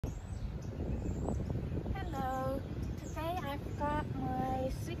I've got my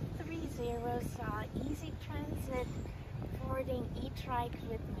 630 Easy Transit forwarding ETrike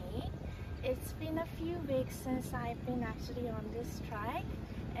with me. It's been a few weeks since I've been actually on this trike,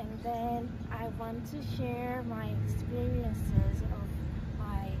 and then I want to share my experiences of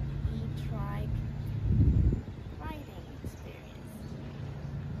my ETrike riding experience.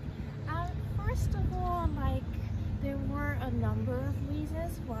 First of all, there were a number of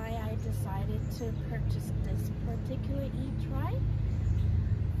reasons why I decided to purchase this particular ETrike.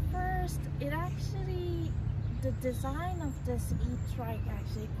 First, the design of this ETrike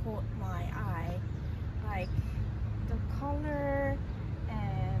actually caught my eye. Like the color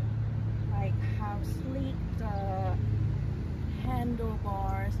and like how sleek the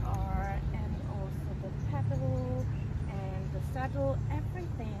handlebars are, and also the pedal and the saddle,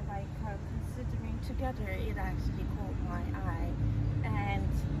 everything considering together, it actually caught my eye. And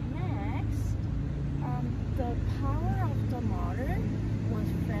next, the power of the motor was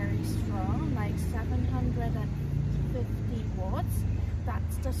very strong, like 750 watts.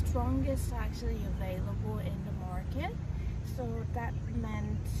 That's the strongest actually available in the market. So that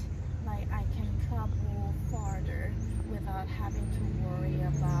meant like I can travel farther without having to worry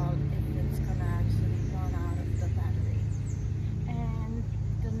about if it's gonna actually run out of the battery. And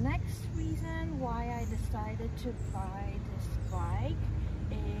the next reason why I decided to buy this bike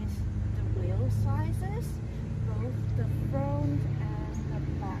is the wheel sizes, both the front and the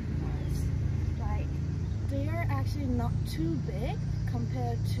back ones. Like they're actually not too big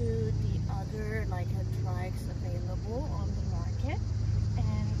compared to the other trikes available on the market,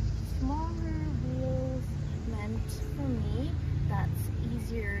 and smaller wheels meant for me that's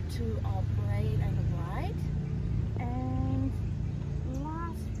easier to operate and ride. And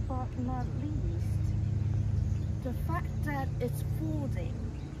last but not least, the fact that it's folding,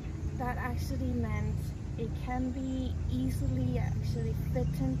 that actually meant it can be easily actually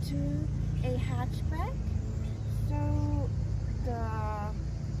fit into a hatchback. So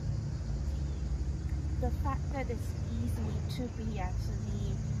the fact that it's easy to be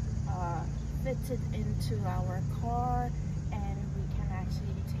actually fitted into our car, and we can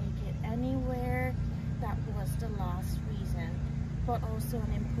actually take it anywhere, that was the last reason, but also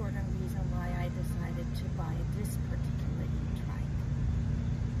an important reason why I decided to buy this particular ETrike.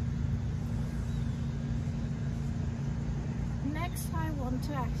 Next, I want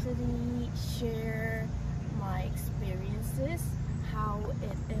to actually share my experiences, how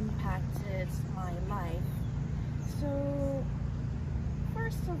it impacted my life. So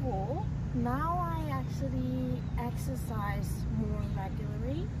first of all, now I actually exercise more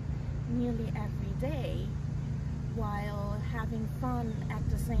regularly, nearly every day, while having fun at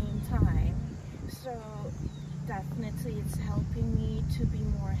the same time. So definitely it's helping me to be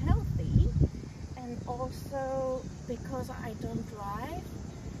more healthy. And also because I don't drive,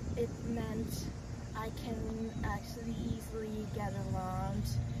 it meant I can actually easily get around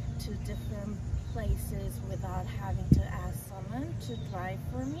to different places without having to ask someone to drive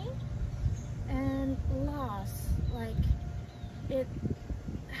for me. And last, it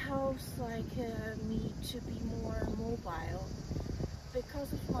helps me to be more mobile.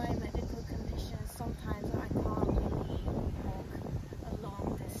 Because of my medical condition, sometimes I can't really walk a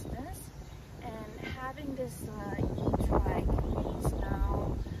long distance, and having this ETrike means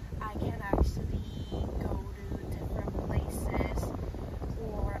now I can actually go to different places,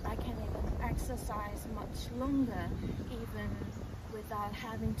 or I can even exercise much longer, even without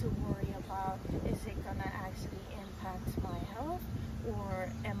having to worry about, is it gonna actually impact my health, or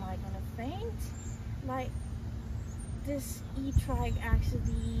am I gonna faint? Like this ETrike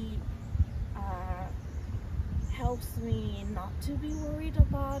actually helps me not to be worried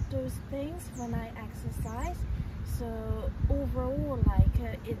about those things when I exercise. So overall,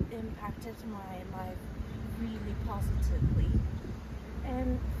 it impacted my life really positively.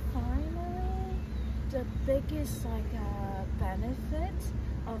 And finally, the biggest benefit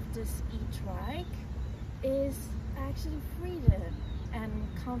of this ETrike is actually freedom and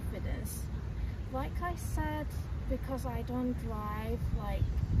confidence. Like I said, because I don't drive,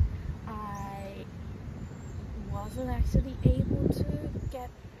 I wasn't actually able to get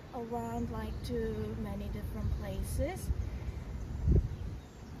around to many different places.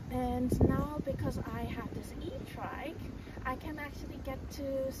 And now because I have this ETrike, I can actually get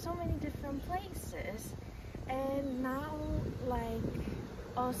to so many different places. And now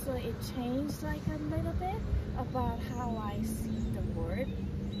also it changed a little bit about how I see the world.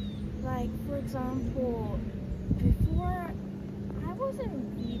 For example, before I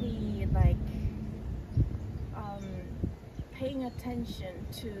wasn't really paying attention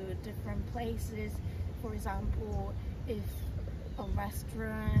to different places. For example, if a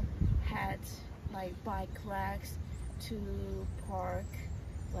restaurant had like bike racks to park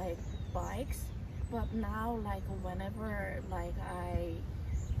like bikes, but now like whenever like I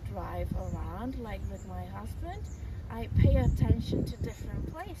drive around like with my husband, I pay attention to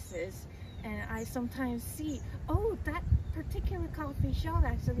different places, and I sometimes see, oh, that particular coffee shop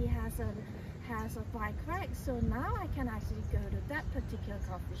actually has a bike rack, so now I can actually go to that particular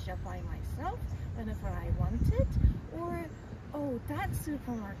coffee shop by myself whenever I want it. Or, oh, that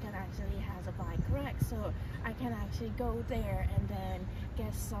supermarket actually has a bike rack, so I can actually go there and then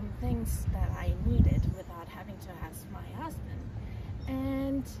get some things that I needed without having to ask my husband.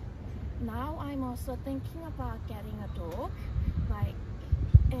 And now I'm also thinking about getting a dog. Like,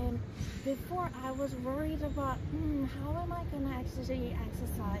 and before I was worried about how am I gonna actually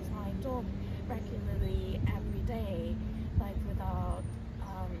exercise my dog regularly every day, like without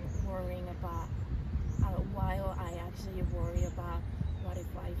worrying about while I actually worry about what if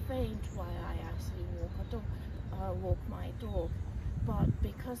I faint while I actually walk my dog. But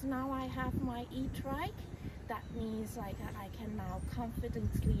because now I have my ETrike, that means like I can now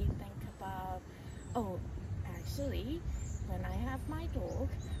confidently think about, oh, actually, when I have my dog,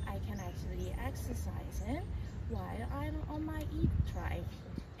 I can actually exercise him while I'm on my ETrike,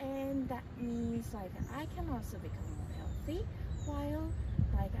 and that means like I can also become more healthy while